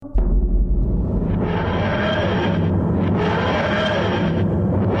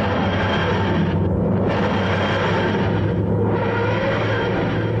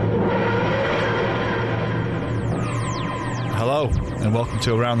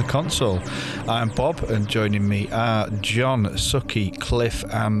to Around the Console. I'm Bob, and joining me are John, Suki, Cliff,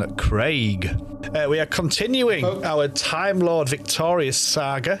 and Craig. We are continuing our Time Lord Victorious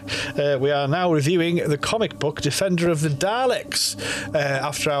saga. We are now reviewing the comic book Defender of the Daleks.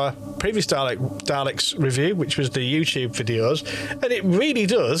 After our previous Daleks review, which was the YouTube videos, and it really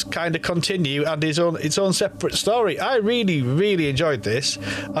does kind of continue and its own separate story. I really enjoyed this.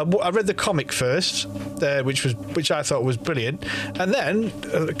 I read the comic first, which I thought was brilliant, and then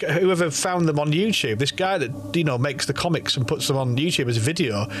whoever found them on YouTube, this guy that makes the comics and puts them on YouTube as a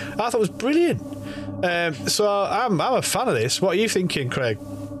video, I thought was brilliant. So I'm a fan of this. What are you thinking, Craig?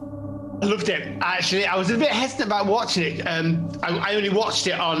 I loved it. Actually, I was a bit hesitant about watching it. I only watched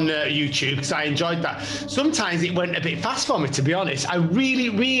it on YouTube because I enjoyed that. Sometimes it went a bit fast for me, to be honest. I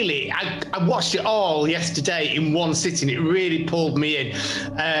watched it all yesterday in one sitting. It really pulled me in.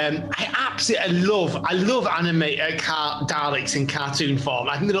 I absolutely love animated Daleks in cartoon form.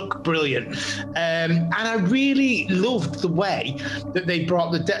 I think they look brilliant. And I really loved the way that they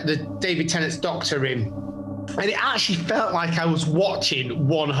brought the David Tennant's Doctor in. And it actually felt like I was watching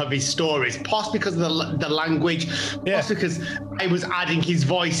one of his stories, possibly because of the language, possibly because I was adding his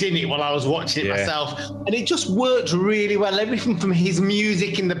voice in it while I was watching it myself. And it just worked really well. Everything from his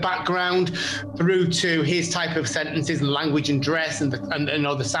music in the background through to his type of sentences and language and dress and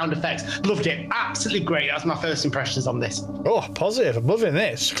the sound effects. Loved it. Absolutely great. That's my first impressions on this. Oh, positive. I'm loving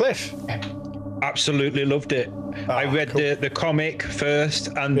this. Cliff? Absolutely loved it. I read the comic first,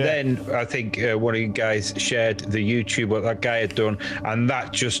 and then I think one of you guys shared the YouTube what that guy had done, and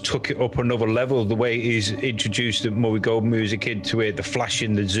that just took it up another level. The way he's introduced the Movigo music into it, the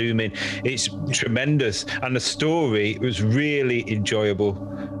flashing, the zooming, it's tremendous. And the story was really enjoyable.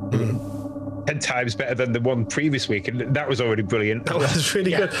 10 times better than the one previous week, and that was already brilliant. That was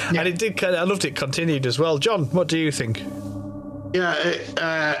really good. And it did. I loved it continued as well. John, what do you think?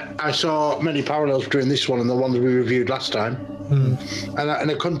 Yeah, I saw many parallels between this one and the ones we reviewed last time, and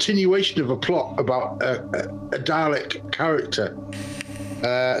a continuation of a plot about a Dalek character,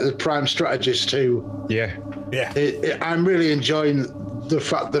 the Prime Strategist who. I'm really enjoying the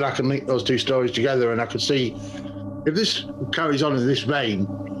fact that I can link those two stories together, and I can see if this carries on in this vein,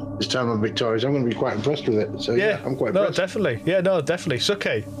 this time of Victorious, I'm going to be quite impressed with it. So I'm quite impressed. Definitely. Yeah, no, definitely. It's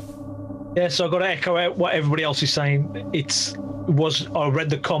okay. Yeah, so I've got to echo out what everybody else is saying. I read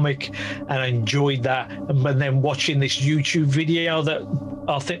the comic and I enjoyed that, but then watching this YouTube video that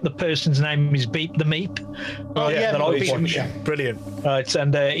I think the person's name is Beep the Meep. Brilliant. Right,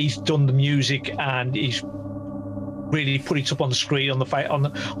 and he's done the music and he's really put it up on the screen on the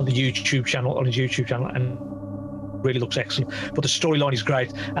YouTube channel, and really looks excellent. But the storyline is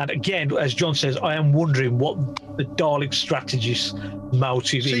great, and again, as John says, I am wondering what the Dalek strategist's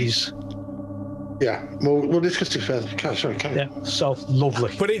motive is. Yeah, we'll discuss it further. Sorry. Yeah, so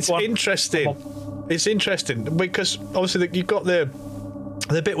lovely. But it's interesting. It's interesting because obviously you've got the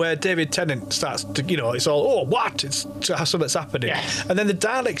bit where David Tennant starts to, it's all, what? It's something's happening. Yes. And then the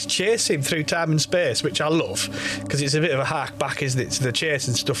Daleks chase him through time and space, which I love because it's a bit of a hark back, isn't it, to the chase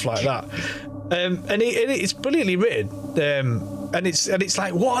and stuff like that. And it's brilliantly written. And it's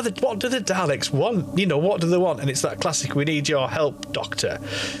like, what do the Daleks want? What do they want? And it's that classic, we need your help, Doctor.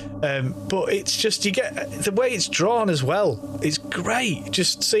 But it's just, you get the way it's drawn as well. It's great.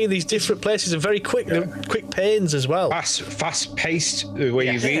 Just seeing these different places and very quick pains as well. Fast paced the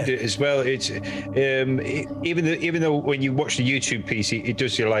way you read it as well. It's even though when you watch the YouTube piece, it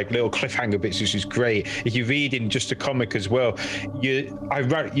does your like little cliffhanger bits, which is great. If you read in just a comic as well, you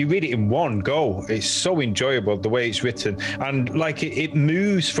read it in one go. It's so enjoyable the way it's written, and like it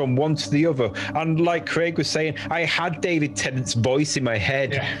moves from one to the other. And like Craig was saying, I had David Tennant's voice in my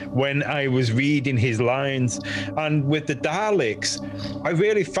head when I was reading his lines. And with the Daleks, I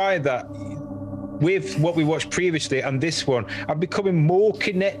really find that with what we watched previously and this one, I'm becoming more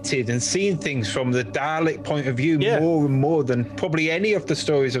connected and seeing things from the Dalek point of view more and more than probably any of the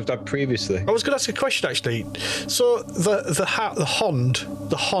stories I've done previously. I was going to ask a question actually. So the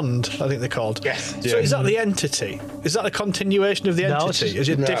Hond, I think they're called. Yes. So is that the entity? Is that the continuation of the entity? Is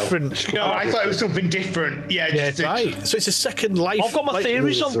it different? No, I thought it was something different. Yeah, right. So it's a second life. I've got my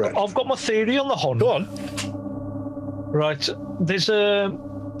theories on. I've got my theory on the Hond. Go on. Right.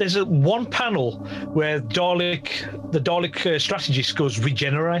 There's a one panel where the Dalek strategist goes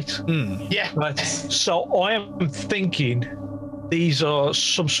regenerate. Yeah. Right. So I am thinking these are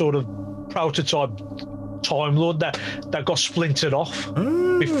some sort of prototype Time Lord that got splintered off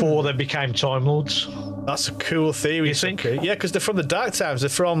before they became Time Lords. That's a cool theory. You think? Yeah, because they're from the dark times. They're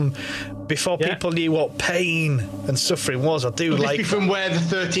from before people knew what pain and suffering was. I do like from where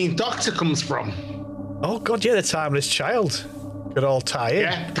the 13th Doctor comes from. Oh God, yeah, the Timeless Child. Could all tie in.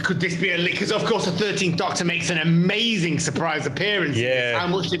 Yeah, could this be a link? Because of course the 13th Doctor makes an amazing surprise appearance. Yeah. How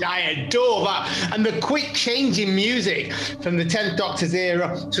much did I adore that? And the quick change in music from the 10th Doctor's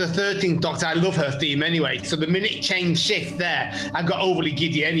era to the 13th Doctor. I love her theme anyway. So the minute change shift there, I got overly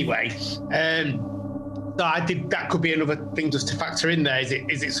giddy anyway. So I think that could be another thing just to factor in there. Is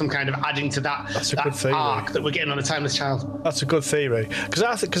it some kind of adding to that arc that we're getting on a Timeless Child? That's a good theory,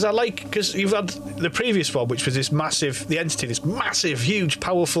 because you've had the previous one, which was this massive, the Entity, this massive, huge,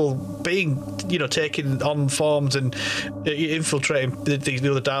 powerful being, taking on forms and infiltrating the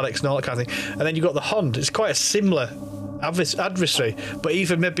other Daleks and all that kind of thing. And then you've got the Hond. It's quite a similar adversary, but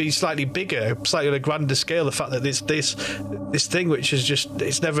even maybe slightly bigger, slightly on a grander scale. The fact that it's this thing which is just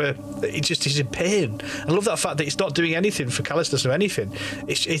is in pain. I love that fact that it's not doing anything for Callistus or anything.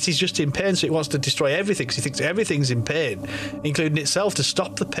 It is just in pain, so it wants to destroy everything because he thinks everything's in pain, including itself, to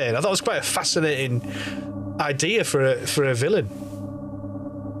stop the pain. I thought it was quite a fascinating idea for a villain.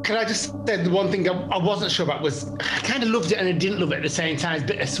 Can I just say the one thing I wasn't sure about was I kind of loved it and I didn't love it at the same time. It's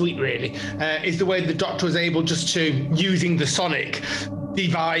bittersweet, really. Is the way the Doctor was able just to, using the sonic,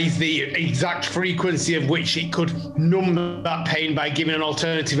 devise the exact frequency of which it could numb that pain by giving an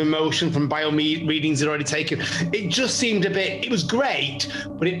alternative emotion from readings it already taken. It just seemed a bit, it was great,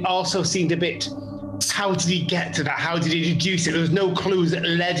 but it also seemed a bit, how did he get to that? How did he deduce it? There was no clues that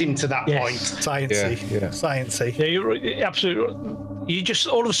led him to that point. Sciencey. Yeah. Sciencey. Yeah, you're right, absolutely. You just,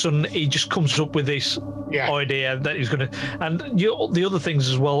 all of a sudden, he just comes up with this idea that he's going to... And the other things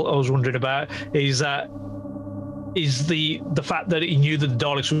as well I was wondering about is that the fact that he knew that the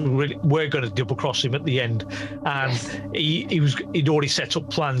Daleks were going to double cross him at the end, and he'd already set up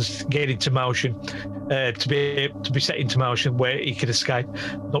plans to get into motion, to be set into motion where he could escape,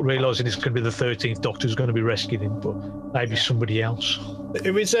 not realising it's going to be the 13th Doctor who's going to be rescuing him, but maybe somebody else.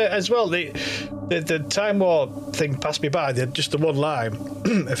 It was as well the Time War thing passed me by. Just the one line,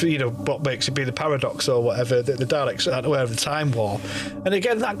 if what makes it be the paradox or whatever. The Daleks aren't aware of the Time War, and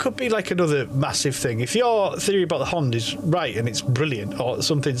again that could be like another massive thing. If your theory about the Hond is right and it's brilliant or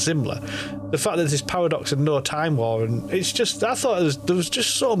something similar, the fact that there's this paradox and no Time War, and it's just, I thought there was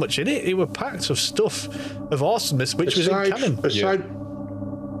just so much in it. It were packed of stuff of awesomeness which was in canon.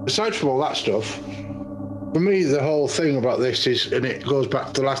 Aside from all that stuff, for me, the whole thing about this is, and it goes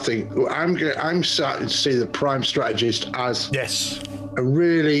back to the last thing, I'm starting to see the Prime Strategist as a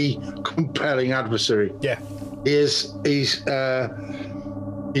really compelling adversary. Yeah. He's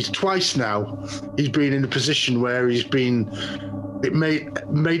twice now he's been in a position where he's been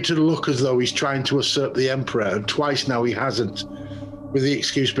made to look as though he's trying to usurp the Emperor, and twice now he hasn't, with the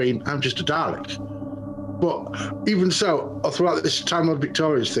excuse being, I'm just a Dalek. But even so, throughout this Time Lord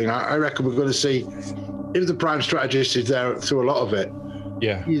Victorious thing, I reckon we're going to see, if the Prime Strategist is there through a lot of it,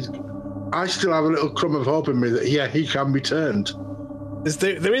 I still have a little crumb of hope in me that he can be turned.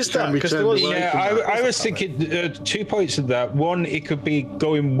 There is that, because I was thinking 2 points of that. One, it could be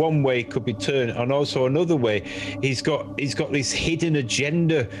going one way, could be turned, and also another way. He's got this hidden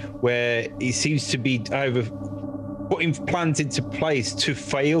agenda where he seems to be either putting plans into place to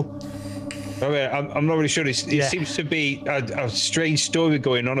fail. I'm not really sure. It seems to be a strange story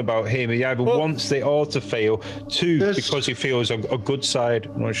going on about him. He either wants the all to fail, because he feels a good side.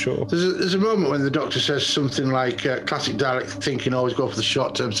 I'm not sure. There's a moment when the Doctor says something like, classic Dalek thinking always go for the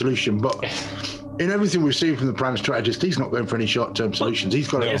short-term solution, but in everything we've seen from the Prime Strategist, he's not going for any short-term solutions. He's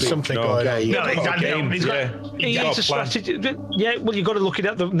got something going on. He's a strategy. Yeah, well, you've got to look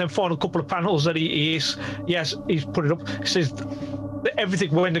at the final couple of panels that he's put it up. He says everything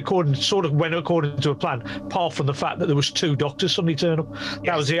went according to a plan, apart from the fact that there was 2 Doctors suddenly turn up.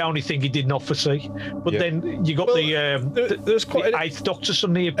 That was the only thing he did not foresee. But then you got there's quite the 8th Doctor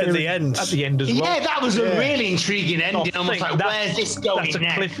suddenly appearing at the end as well. Yeah, that was a really intriguing ending. Almost like, where's this going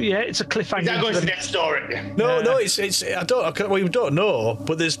next? It's a cliffhanger. Is that going to the next story? No, it's we don't know,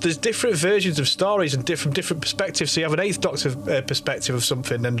 but there's different versions of stories and different perspectives. So you have an 8th Doctor perspective of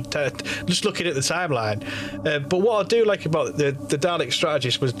something, and just looking at the timeline. But what I do like about the Dalek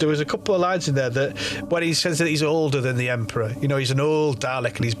Strategist was there was a couple of lines in there that when he says that he's older than the Emperor, he's an old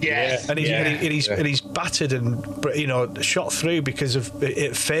Dalek, and he's battered and shot through because of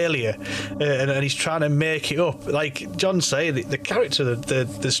failure, and he's trying to make it up. Like John say, the character,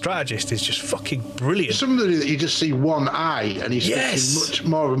 the Strategist, is just fucking brilliant. Somebody that you just see one eye and he's speaking much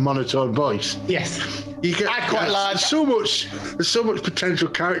more of a monotone voice. Yes. You get I quite like so much. There's so much potential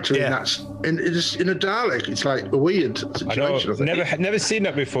character in that. In a Dalek, it's like a weird situation. I know. Never seen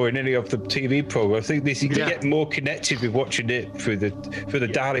that before in any of the TV programs. I think you get more connected with watching it through the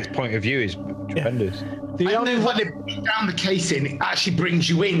Dalek's point of view is tremendous. I know when they break down the casing, it actually brings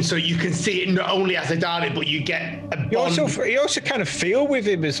you in, so you can see it not only as a Dalek, but you get a bond. You also kind of feel with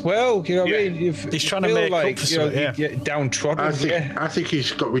him as well. You know what I mean? He's trying to make up for you get downtrodden. I think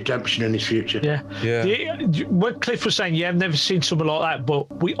he's got redemption in his future. Yeah. What Cliff was saying, I've never seen something like that, but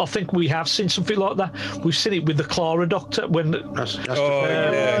I think we have seen something like that. We've seen it with the Clara Doctor when. I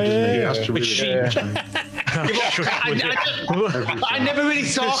never really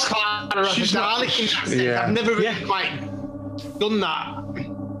saw Clara as a Dalek in that sense. I've never really quite done that.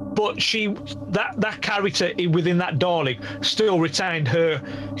 But that character within that Dalek still retained her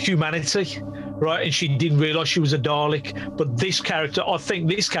humanity, right? And she didn't realise she was a Dalek. But this character, I think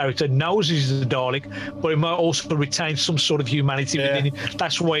this character knows he's a Dalek, but he might also retain some sort of humanity within him.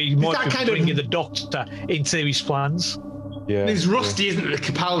 That's why he might be bringing the Doctor into his plans. Yeah. There's Rusty, isn't it?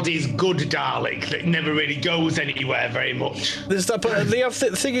 Capaldi's good Dalek that never really goes anywhere very much. There's that, but the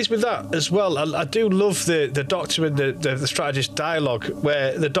thing is with that as well, I do love the Doctor and the strategist dialogue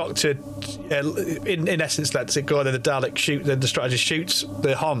where the Doctor, in essence, lets it go, and then the Dalek then the strategist shoots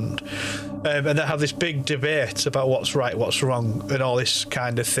the Hond, and they have this big debate about what's right, what's wrong, and all this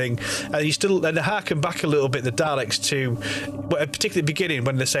kind of thing. And you still then harken back a little bit the Daleks to, particularly at the beginning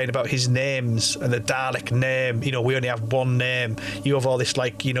when they're saying about his names and the Dalek name. We only have one name. You have all this,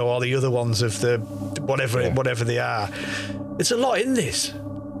 all the other ones of the whatever they are. It's a lot in this.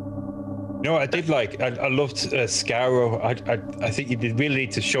 I did like. I loved Skaro. I think you did really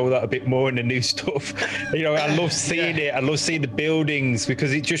need to show that a bit more in the new stuff. I love seeing it. I love seeing the buildings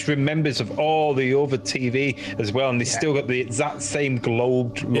because it just remembers of all the other TV as well, and they still got the exact same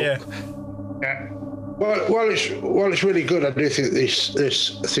globed look. Yeah. Well, it's really good. I do think the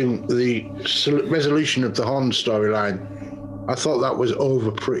resolution of the Hond storyline, I thought that was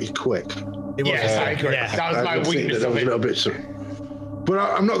over pretty quick. Yes, I agree. Yeah. That was my weakness of it. A little bit. But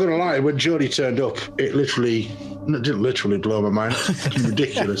I'm not going to lie. When Jodie turned up, it didn't literally blow my mind. It's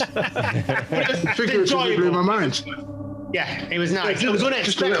ridiculous. Figuratively blew my mind. Yeah, it was nice. It was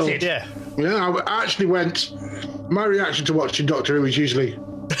unexpected. Yeah, I actually went. My reaction to watching Doctor Who is usually.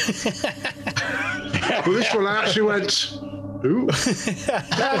 But this one, I actually went. Who?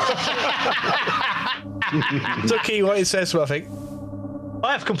 Ducky, what it says, I think.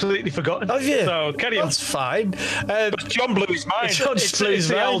 I have completely forgotten. Oh, yeah. So carry on. That's fine. John blew his mind. It's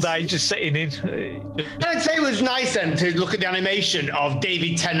the old age just sitting in. I'd say it was nice then to look at the animation of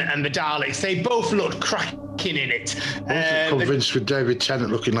David Tennant and the Daleks. They both looked cracking in it. I wasn't convinced with David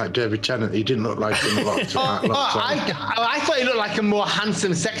Tennant looking like David Tennant. He didn't look like him a lot of time. I thought he looked like a more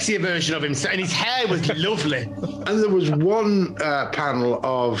handsome, sexier version of him, and his hair was lovely. And there was one panel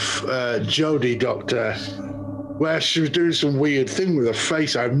of Jodie Doctor where she was doing some weird thing with her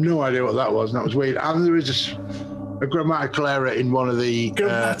face. I have no idea what that was, and that was weird. And there is a grammatical error in one of the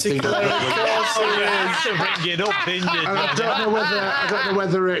grammatical error. And I don't know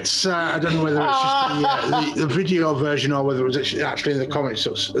whether it's just the video version or whether it was actually in the comics.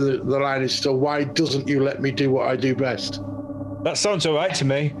 The line is still, "Why doesn't you let me do what I do best?" That sounds all right to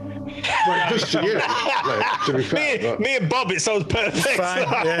me. Well, just to you, to be fair. Me and Bob, it sounds perfect. Fine,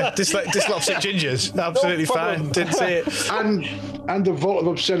 yeah. Dyslexic gingers, absolutely fine. Didn't see it. And the Vault of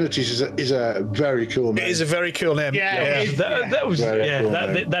Obscenities is a very cool name. It is a very cool name. That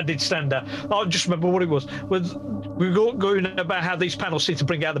did stand out. I just remember what it was. We were going about how these panels seem to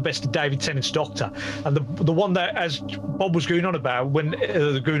bring out the best of David Tennant's Doctor, and the one that, as Bob was going on about, when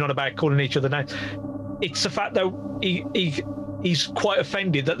going on about calling each other names, it's the fact that he's quite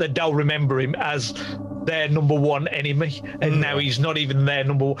offended that they don't remember him as their number one enemy, and now he's not even their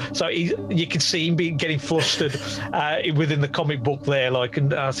number one. So you can see him getting flustered within the comic book there. And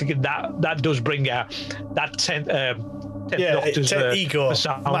I was thinking that does bring out that 10th Doctor's ego,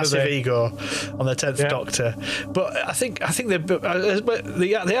 massive ego on the 10th Doctor. But I think the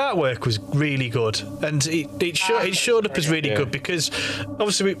artwork was really good, and it showed up as really good because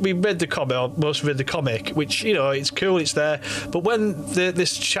obviously we read the comic, or most read the comic, which it's cool, it's there. But when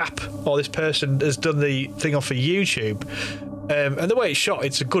this chap or this person has done the thing off of YouTube. And the way it's shot,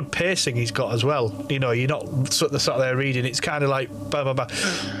 it's a good pacing he's got as well. You're not sat there reading. It's kind of like blah blah blah.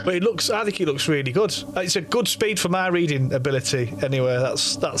 But I think it looks really good. It's a good speed for my reading ability. Anyway,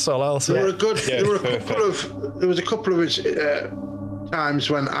 that's all I'll say. There was a couple of times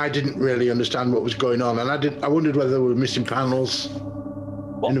when I didn't really understand what was going on, and I wondered whether there were missing panels.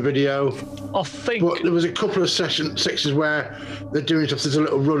 in the video. I think. But there was a couple of sections where they're doing stuff. There's a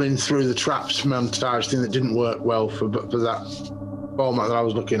little running through the traps montage thing that didn't work well for that format that I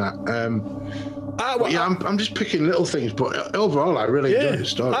was looking at. I'm just picking little things, but overall, I really enjoyed the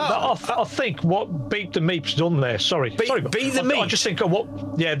story. I think what Beat the Meat's done there. Sorry, Beat the Meat. I just think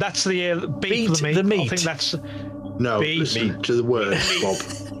that's the Beat the Meat. I think that's listen to the word, Bob.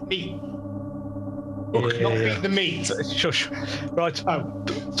 Meat. Okay. Not Beat the Meat. Shush. Right.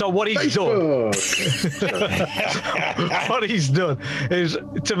 So what he's done, what he's done is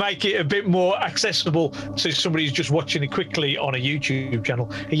to make it a bit more accessible to somebody who's just watching it quickly on a YouTube channel.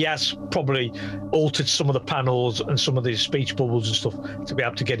 He has probably altered some of the panels and some of the speech bubbles and stuff to be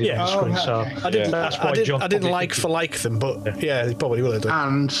able to get it on the screen. So I didn't like them, but yeah, he probably will have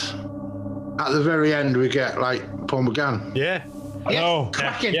done. And at the very end, we get like Paul McGann. Yeah.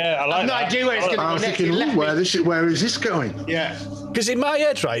 Cracking. Yeah, I like I've no idea where it's going to go I was next. thinking, where is this going? Yeah. Because in my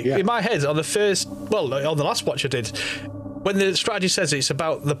head, in my head, on the last watch I did, when the strategy says it's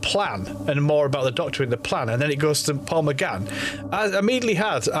about the plan and more about the Doctor in the plan, and then it goes to Paul McGann, I immediately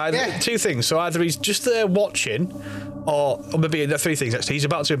had two things. So either he's just there watching, or maybe three things actually. He's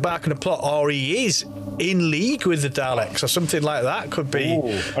about to embark on a plot, or he is in league with the Daleks, or something like that. Could be.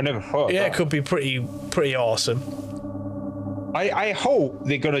 Ooh, I never thought. Yeah, it could be pretty awesome. I hope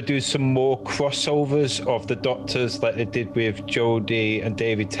they're going to do some more crossovers of the Doctors like they did with Jodie and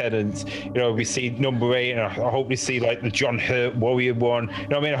David Tennant. You know, we see number 8, and I hope we see like the John Hurt Warrior one. You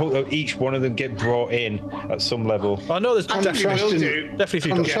know what I mean? I hope that each one of them get brought in at some level. I know there's definitely.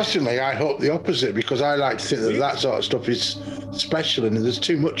 Interestingly, I hope the opposite, because I like to think that sort of stuff is special and there's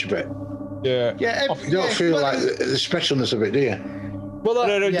too much of it. Yeah. You don't feel like the specialness of it, do you? Well,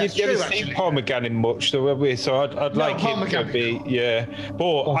 you've never seen Paul McGann in much, though, have we? So I'd like him to be,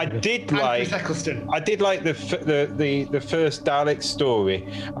 But I did like the first Dalek story,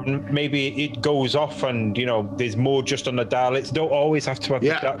 and maybe it goes off, and there's more just on the Daleks. Don't always have to have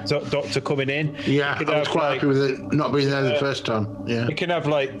the Doctor coming in. Yeah, I was quite happy with it not being there the first time. Yeah, you can have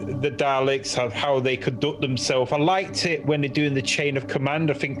like the Daleks, how they conduct themselves. I liked it when they're doing the chain of command.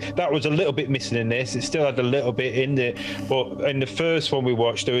 I think that was a little bit missing in this. It still had a little bit in it, but in the first one we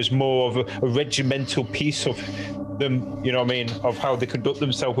watched, there was more of a regimental piece of them, of how they conduct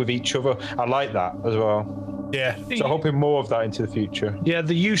themselves with each other. I like that as well. Yeah. So hoping more of that into the future. Yeah,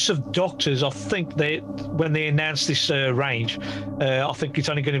 the use of Doctors, I think when they announced this range, I think it's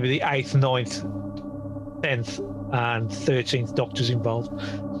only going to be the 8th, 9th, 10th and 13th Doctors involved.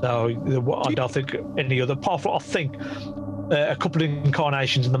 So I don't think any other, apart from I think a couple of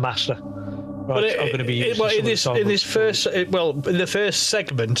incarnations in the Master. But in the first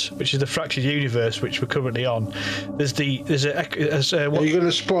segment, which is the Fractured Universe, which we're currently on, there's are you going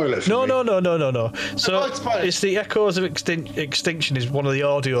to spoil it? No. So it's the Echoes of Extinction is one of the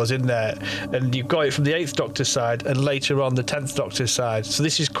audios in there, and you've got it from the 8th Doctor's side, and later on the 10th Doctor's side. So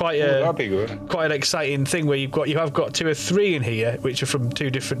this is quite an exciting thing where you have got 2 or 3 in here, which are from 2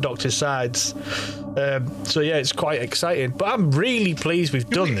 different Doctor's sides. So yeah, it's quite exciting. But I'm really pleased we've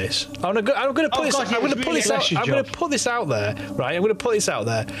done this. I'm going to put this out there, right? I'm going to put this out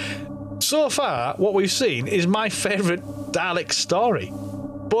there. So far, what we've seen is my favourite Dalek story.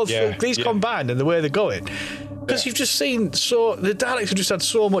 Both these combined and the way they're going. Because you've just seen the Daleks have just had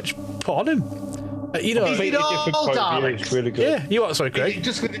so much put on them. Daleks. Really good. Yeah, you are. Sorry, Craig. Is it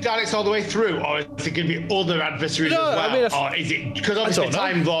just with the Daleks all the way through, or is it going to be other adversaries as well? Or is it because obviously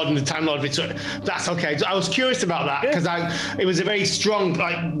Time Lord and the Time Lord Victoria? That's okay. I was curious about that because it was a very strong,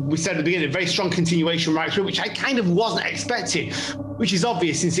 like we said at the beginning, a very strong continuation right through, which I kind of wasn't expecting. Which is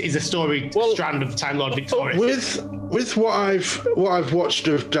obvious since it is a story strand of Time Lord Victoria. With what I've watched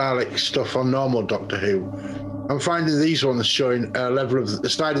of Dalek stuff on normal Doctor Who, I'm finding these ones showing a level of the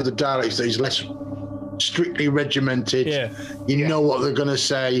side of the Daleks that is less strictly regimented. You know what they're going to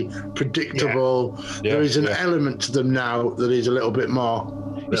say, predictable. There is an element to them now that is a little bit more.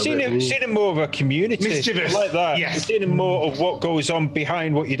 You've seen it more of a community, mischievous, like that. Yes. You've seen more of what goes on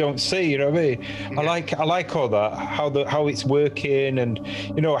behind what you don't see. You know what I mean? I like all that, how it's working, and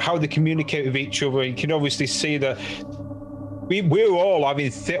how they communicate with each other. You can obviously see that. We're all having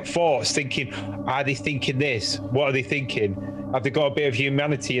thoughts, thinking, are they thinking this? What are they thinking? Have they got a bit of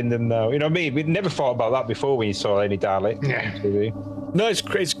humanity in them now? You know what I mean? We'd never thought about that before when you saw any Dalek on TV. No, it's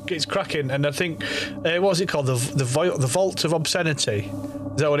cracking, and I think what was it called? The Vault of Obscenity.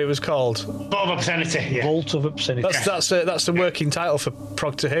 Is that what it was called? Vault of Obscenity. Yeah. Vault of Obscenity. That's the working title for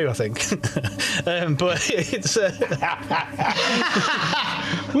Proctor Who, I think. But it's.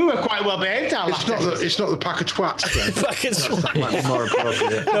 We were quite well behaved our last episode. It's not the pack of twats. Then. Pack of Twats. Might be more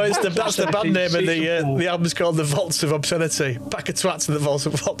appropriate. No, that's the band name, and the album's called The Vaults of Obscenity. Pack of Twats and the Vaults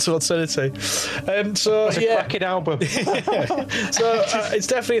of Obscenity. So It's a cracking album. So it's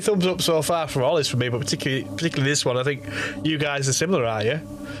definitely a thumbs up so far for all this for me, but particularly this one. I think you guys are similar, are you?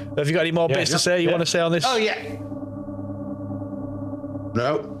 Have you got any more bits to say you want to say on this? Oh yeah.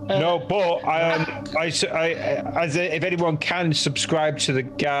 No, but if anyone can subscribe to the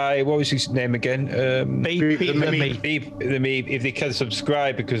guy, what was his name again? Beep the Meep, if they can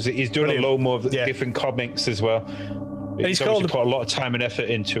subscribe, because he's done a load more of different comics as well. He's called put a lot of time and effort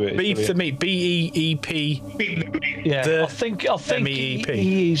into it. Beep the Meep, BEEP. Yeah, I think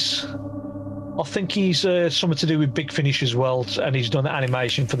he's. I think he's something to do with Big Finish as well, and he's done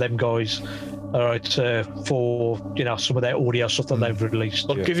animation for them guys. All right, for some of their audio stuff that they've released.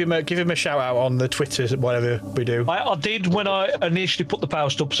 Well, give him a shout out on the Twitter, whatever we do. I did when I initially put the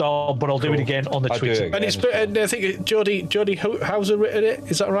post up, but I'll do it again on the Twitter. And I think Jodie Hauser written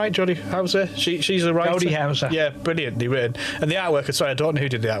it. Is that right, Jodie Hauser? She's a writer. Jodie Hauser. Yeah, brilliantly written. And the artwork. Sorry, I don't know who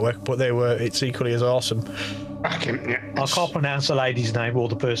did the artwork, but it's equally as awesome. I can't pronounce the lady's name or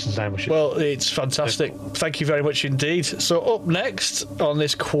the person's name. Well, it's fantastic. Thank you very much indeed. So up next on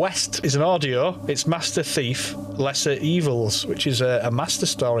this quest is an audio. It's Master Thief, Lesser Evils, which is a master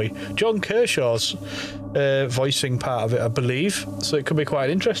story. John Kershaw's voicing part of it, I believe. So it could be quite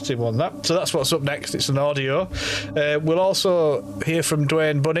an interesting one, that. So that's what's up next. It's an audio. We'll also hear from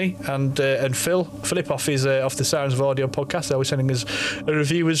Dwayne Bunny and Philip off the Sounds of Audio podcast. They'll be sending us a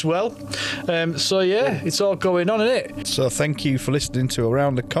review as well. It's all going on, isn't it? So thank you for listening to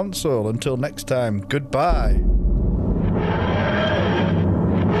Around the Console. Until next time, goodbye.